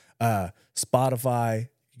on Spotify.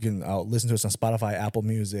 You can listen to us on Spotify, Apple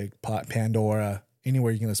Music, Pandora,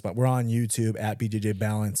 anywhere you can listen. We're on YouTube at BJJ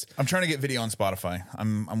Balance. I'm trying to get video on Spotify.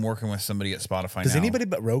 I'm working with somebody at Spotify. Does now. anybody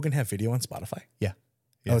but Rogan have video on Spotify? Yeah.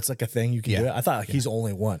 Oh, it's like a thing you can do it? I thought he's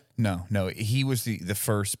only one. No. He was the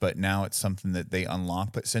first, but now it's something that they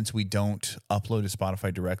unlock. But since we don't upload to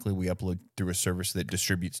Spotify directly, we upload through a service that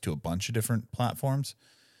distributes to a bunch of different platforms.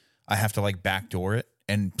 I have to like backdoor it.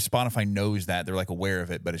 And Spotify knows that. They're like aware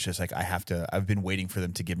of it, but it's just like I've been waiting for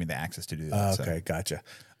them to give me the access to do that. Okay, gotcha.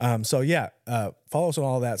 Follow us on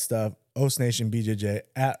all that stuff. Oast Nation BJJ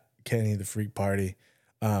at Kenny the Freak Party.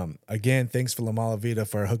 Again, thanks for La Malavita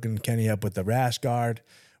for hooking Kenny up with the rash guard.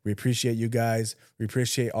 We appreciate you guys. We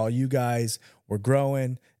appreciate all you guys. We're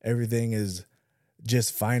growing. Everything is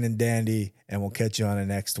just fine and dandy, and we'll catch you on the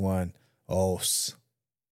next one. Os.